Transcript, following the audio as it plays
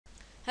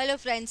Hello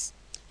friends,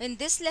 in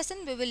this lesson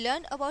we will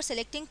learn about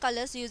selecting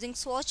colors using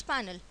Swatch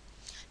panel.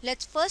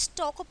 Let's first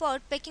talk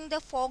about picking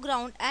the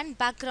foreground and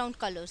background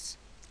colors.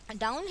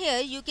 Down here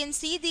you can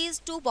see these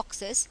two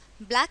boxes,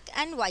 black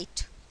and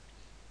white.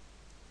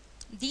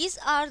 These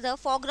are the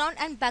foreground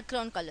and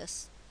background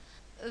colors.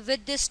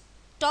 With this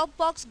top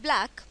box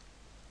black,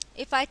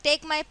 if I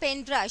take my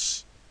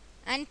paintbrush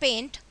and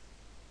paint,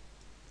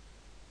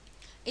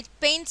 it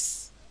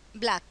paints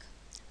black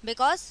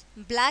because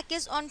black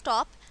is on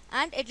top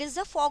and it is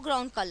the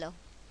foreground color.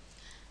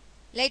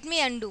 Let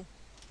me undo.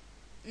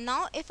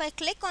 Now if I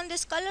click on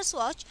this color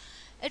swatch,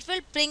 it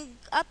will bring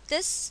up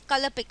this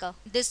color picker.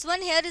 This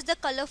one here is the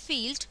color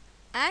field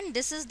and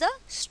this is the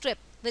strip.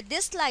 With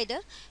this slider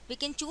we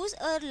can choose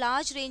a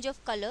large range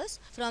of colors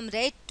from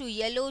red to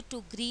yellow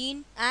to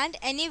green and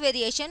any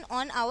variation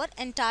on our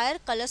entire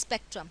color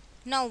spectrum.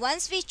 Now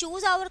once we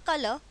choose our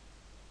color,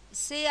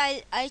 say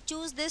I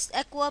choose this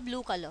aqua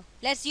blue color.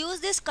 Let's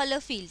use this color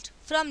field.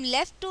 From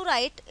left to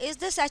right is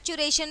the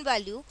saturation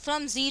value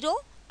from 0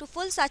 to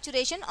full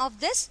saturation of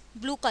this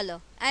blue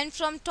color, and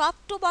from top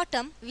to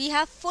bottom we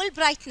have full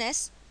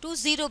brightness to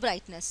 0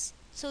 brightness.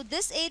 So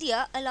this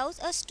area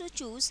allows us to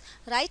choose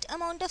right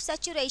amount of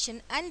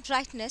saturation and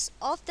brightness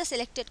of the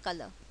selected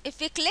color. If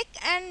we click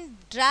and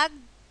drag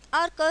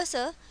our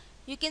cursor,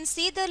 you can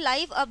see the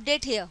live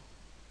update here.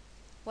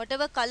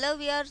 Whatever color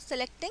we are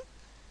selecting,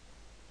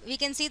 we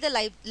can see the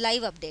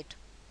live update.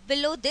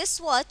 Below this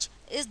swatch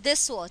is this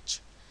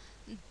swatch.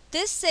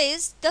 This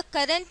says the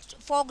current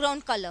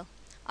foreground color.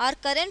 Our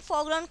current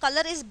foreground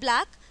color is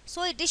black,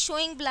 so it is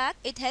showing black.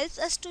 It helps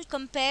us to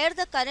compare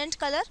the current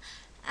color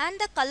and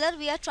the color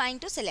we are trying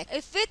to select.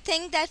 If we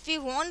think that we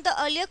want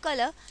the earlier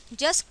color,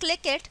 just click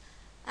it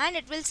and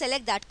it will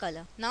select that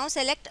color. Now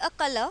select a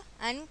color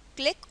and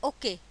click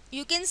OK.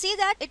 You can see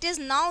that it is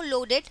now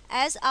loaded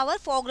as our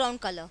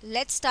foreground color.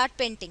 Let's start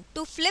painting.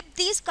 To flip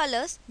these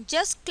colors,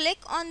 just click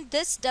on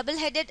this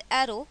double-headed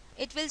arrow.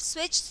 It will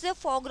switch the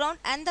foreground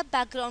and the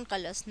background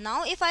colors.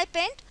 Now if I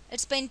paint,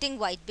 it's painting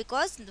white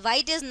because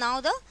white is now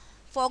the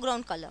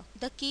foreground color.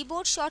 The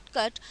keyboard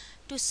shortcut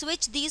to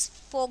switch these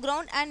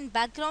foreground and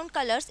background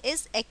colors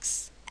is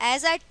X.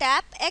 As I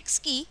tap X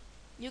key,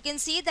 you can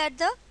see that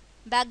the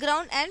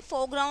background and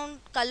foreground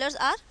colors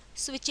are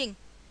switching.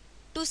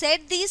 To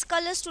set these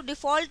colors to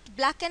default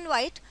black and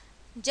white,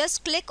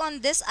 just click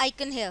on this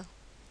icon here.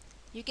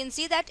 You can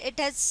see that it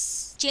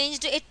has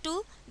changed it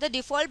to the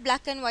default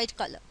black and white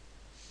color.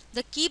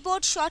 The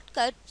keyboard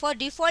shortcut for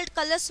default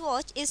color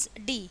swatch is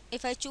D.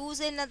 If I choose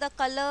another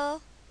color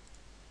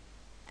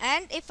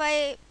and if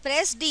I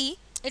press D,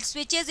 it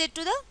switches it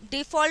to the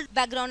default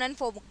background and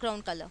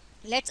foreground color.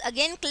 Let's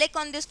again click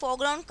on this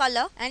foreground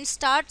color and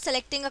start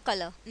selecting a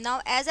color.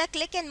 Now as I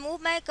click and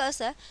move my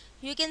cursor,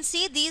 you can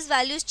see these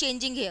values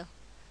changing here.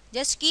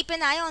 Just keep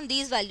an eye on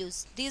these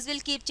values. These will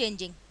keep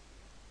changing.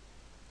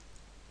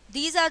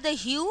 These are the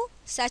hue,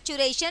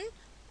 saturation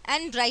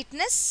and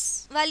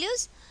brightness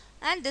values,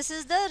 and this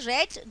is the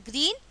red,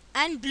 green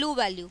and blue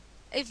value.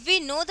 If we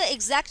know the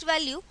exact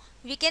value,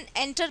 we can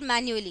enter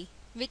manually.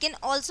 We can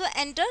also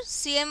enter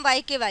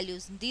CMYK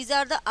values. These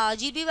are the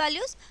RGB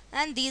values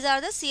and these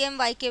are the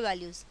CMYK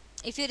values.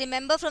 If you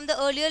remember from the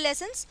earlier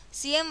lessons,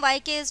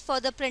 CMYK is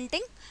for the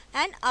printing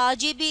and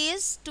RGB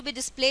is to be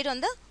displayed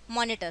on the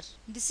monitor.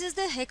 This is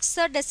the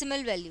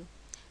hexadecimal value.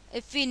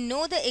 If we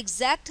know the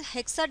exact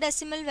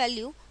hexadecimal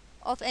value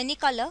of any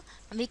color,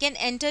 we can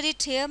enter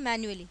it here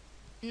manually.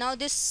 Now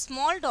this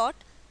small dot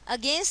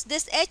against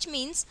this H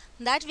means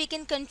that we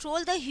can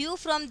control the hue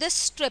from this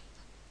strip,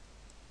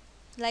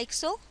 like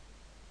so,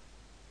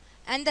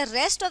 and the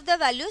rest of the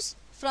values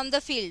from the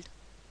field.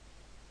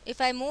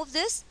 If I move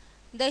this,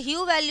 the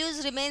hue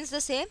values remains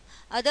the same,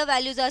 other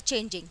values are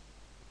changing.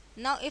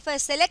 Now if I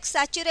select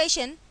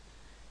saturation,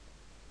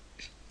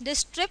 this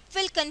strip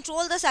will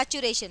control the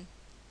saturation.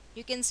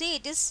 You can see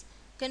it is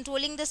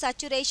controlling the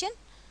saturation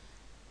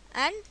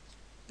and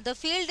the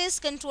field is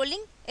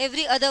controlling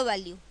every other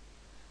value.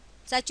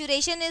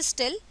 Saturation is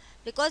still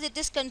because it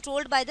is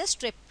controlled by the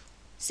strip.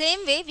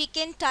 Same way we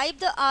can type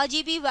the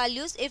RGB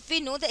values if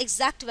we know the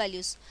exact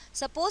values.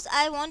 Suppose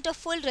I want a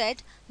full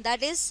red,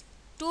 that is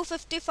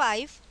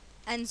 255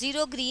 and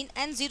 0 green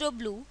and 0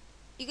 blue.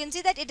 You can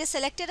see that it is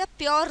selected a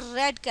pure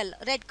red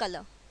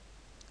color.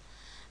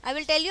 I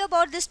will tell you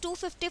about this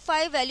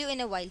 255 value in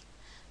a while.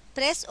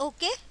 Press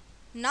OK.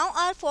 Now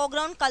our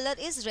foreground color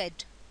is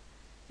red.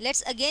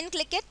 Let's again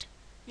click it.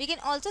 We can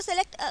also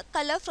select a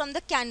color from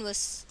the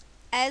canvas.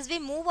 As we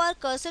move our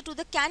cursor to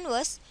the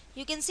canvas,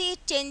 you can see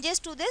it changes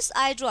to this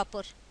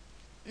eyedropper.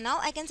 Now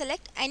I can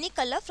select any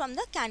color from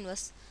the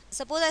canvas.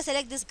 Suppose I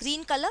select this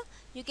green color.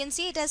 You can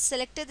see it has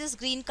selected this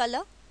green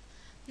color.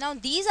 Now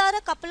these are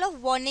a couple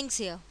of warnings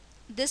here.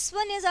 This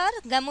one is our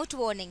gamut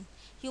warning.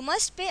 You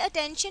must pay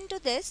attention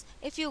to this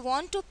if you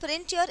want to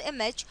print your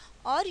image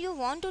or you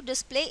want to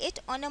display it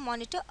on a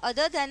monitor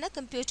other than a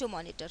computer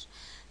monitor.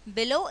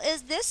 Below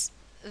is this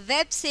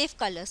web safe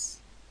colors.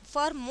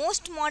 For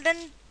most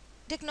modern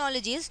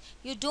technologies,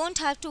 you don't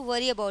have to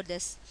worry about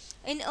this.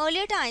 In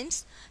earlier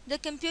times, the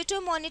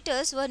computer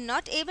monitors were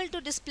not able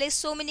to display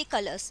so many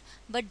colors,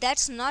 but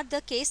that's not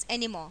the case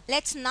anymore.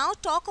 Let's now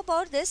talk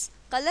about this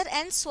color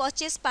and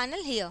swatches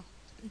panel here.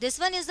 This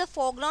one is the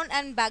foreground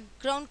and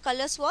background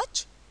color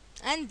swatch,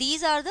 and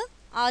these are the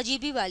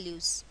RGB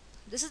values.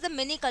 This is the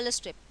mini color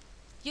strip.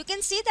 You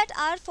can see that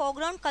our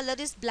foreground color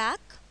is black.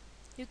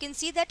 You can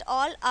see that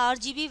all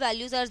RGB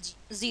values are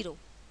 0.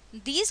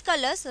 These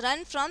colors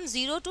run from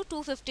 0 to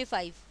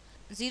 255.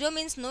 0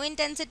 means no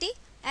intensity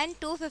and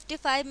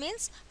 255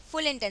 means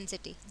full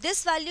intensity.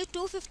 This value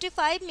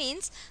 255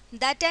 means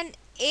that an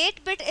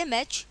 8-bit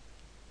image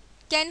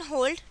can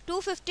hold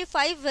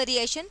 255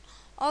 variation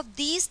of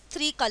these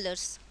 3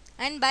 colors,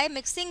 and by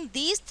mixing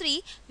these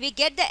 3 we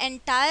get the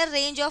entire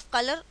range of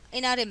color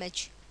in our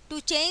image.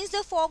 To change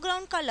the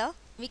foreground color,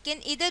 we can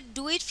either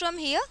do it from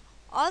here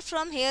or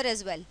from here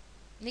as well.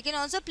 We can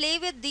also play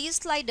with these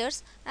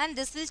sliders and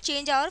this will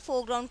change our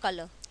foreground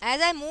color.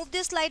 As I move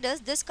these sliders,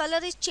 this color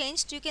is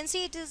changed. You can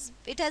see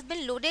it has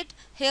been loaded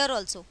here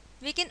also.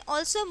 We can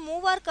also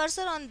move our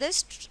cursor on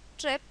this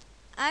strip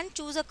and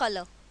choose a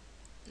color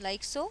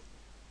like so.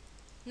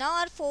 Now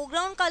our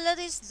foreground color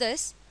is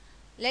this.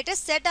 Let us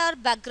set our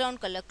background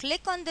color.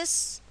 Click on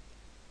this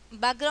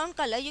background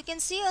color. You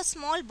can see a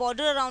small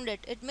border around it.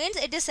 It means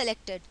it is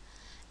selected.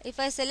 If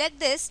I select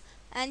this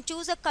and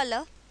choose a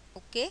color,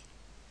 okay.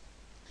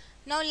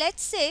 Now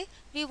let's say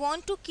we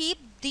want to keep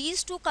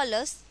these two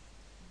colors,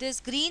 this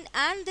green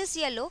and this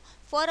yellow,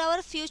 for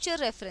our future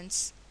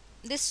reference.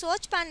 This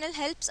swatch panel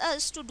helps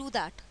us to do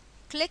that.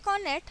 Click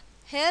on it.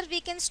 Here we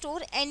can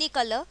store any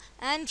color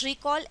and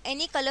recall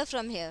any color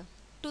from here.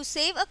 To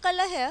save a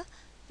color here,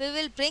 we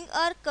will bring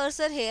our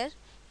cursor here.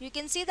 You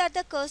can see that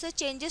the cursor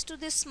changes to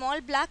this small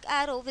black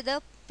arrow with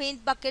a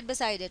paint bucket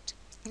beside it.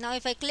 Now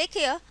if I click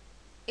here,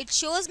 it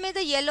shows me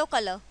the yellow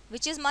color,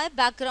 which is my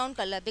background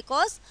color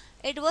because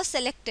it was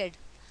selected.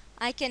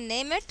 I can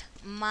name it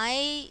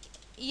my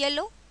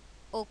yellow.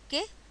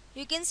 Okay.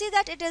 You can see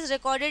that it has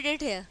recorded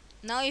it here.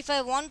 Now if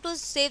I want to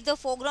save the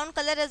foreground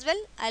color as well,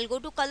 I'll go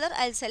to color,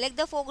 I'll select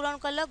the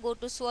foreground color, go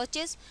to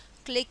swatches,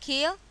 click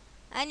here,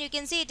 and you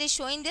can see it is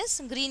showing this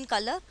green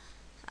color.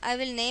 I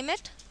will name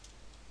it.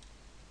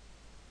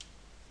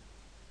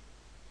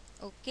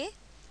 Okay.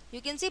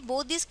 You can see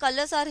both these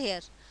colors are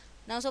here.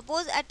 Now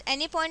suppose at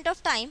any point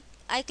of time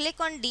I click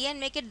on D and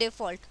make it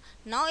default.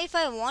 Now if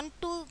I want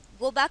to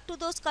go back to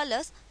those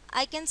colors,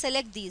 I can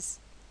select these.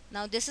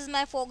 Now this is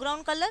my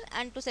foreground color,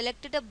 and to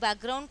select it a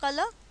background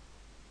color,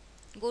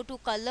 go to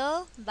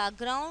color,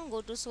 background,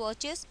 go to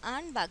swatches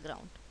and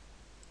background.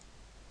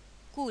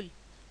 Cool.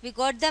 We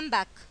got them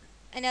back.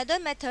 Another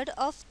method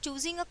of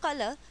choosing a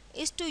color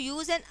is to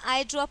use an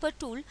eyedropper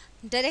tool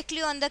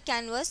directly on the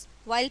canvas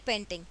while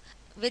painting.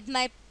 With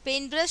my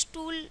paintbrush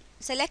tool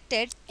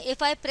selected,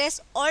 if I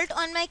press Alt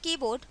on my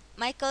keyboard,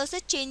 my cursor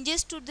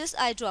changes to this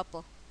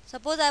eyedropper.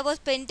 Suppose I was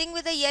painting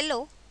with a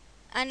yellow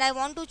and I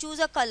want to choose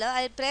a color,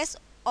 I press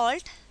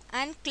Alt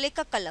and click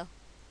a color.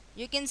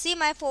 You can see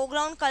my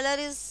foreground color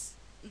is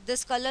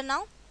this color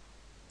now,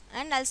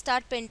 and I'll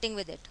start painting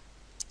with it.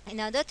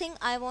 Another thing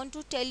I want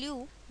to tell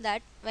you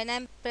that when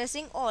I'm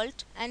pressing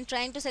Alt and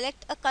trying to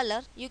select a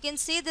color, you can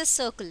see this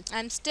circle.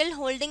 I'm still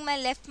holding my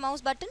left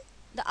mouse button.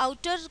 The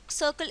outer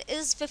circle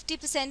is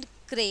 50%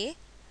 gray.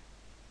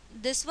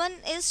 This one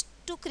is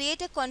to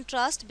create a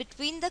contrast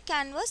between the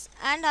canvas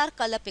and our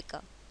color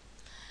picker.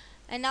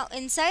 And now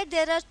inside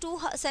there are two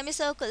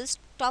semicircles,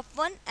 top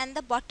one and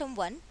the bottom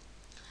one.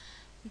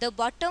 The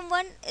bottom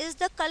one is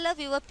the color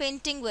we were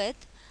painting with,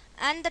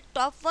 and the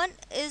top one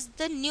is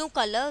the new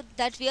color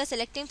that we are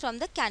selecting from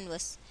the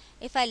canvas.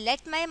 If I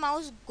let my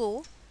mouse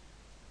go,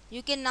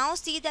 you can now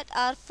see that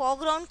our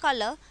foreground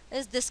color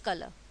is this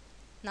color.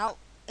 Now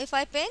if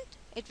I paint,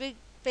 it will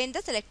paint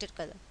the selected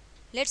color.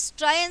 Let's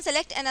try and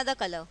select another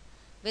color.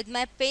 With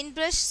my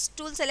paintbrush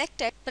tool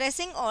selected,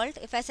 pressing Alt,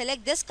 if I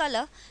select this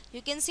color,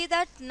 you can see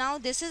that now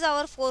this is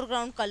our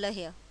foreground color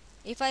here.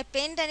 If I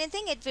paint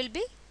anything, it will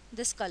be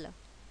this color.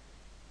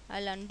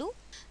 I'll undo.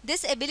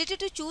 This ability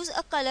to choose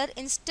a color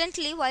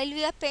instantly while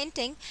we are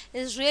painting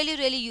is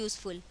really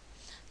useful.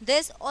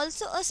 There's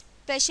also a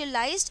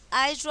specialized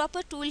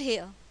eyedropper tool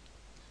here.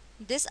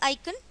 This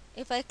icon,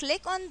 if I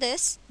click on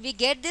this, we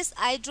get this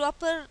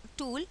eyedropper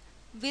tool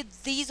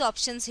with these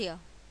options here.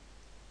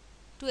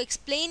 To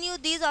explain you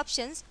these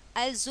options,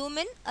 I'll zoom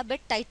in a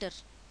bit tighter.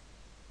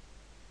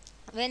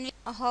 When we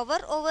hover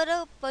over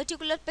a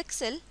particular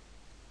pixel,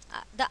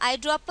 the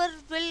eyedropper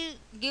will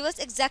give us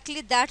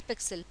exactly that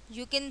pixel.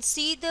 You can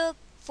see the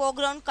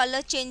foreground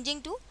color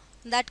changing to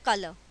that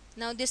color.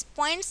 Now this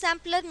point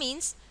sampler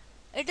means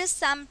it is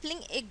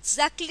sampling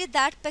exactly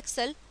that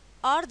pixel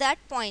or that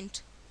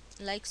point,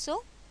 like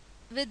so.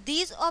 With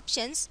these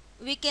options,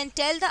 we can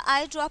tell the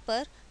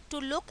eyedropper to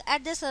look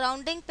at the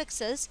surrounding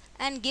pixels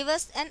and give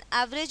us an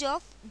average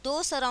of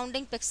those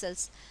surrounding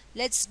pixels.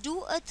 Let's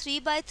do a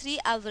 3x3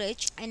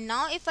 average, and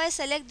now if I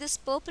select this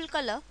purple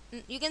color,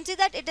 you can see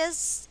that it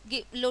has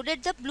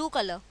loaded the blue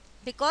color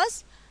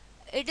because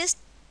it is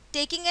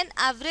taking an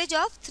average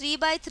of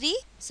 3x3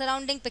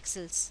 surrounding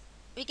pixels.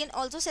 We can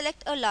also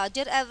select a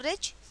larger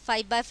average,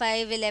 5 by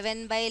 5,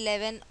 11 by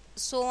 11,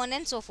 so on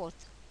and so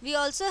forth. We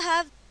also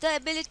have the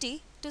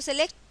ability to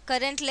select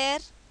current layer,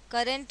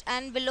 current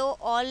and below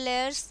all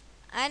layers,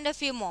 and a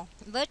few more.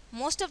 But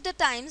most of the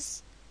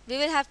times we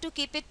will have to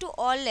keep it to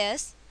all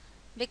layers,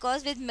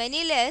 because with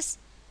many layers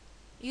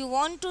you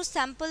want to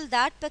sample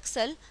that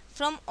pixel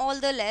from all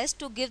the layers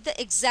to give the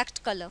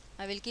exact color.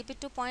 I will keep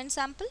it to point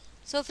sample.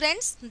 So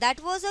friends,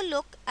 that was a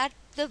look at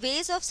the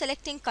ways of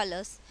selecting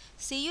colors.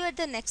 See you at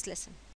the next lesson.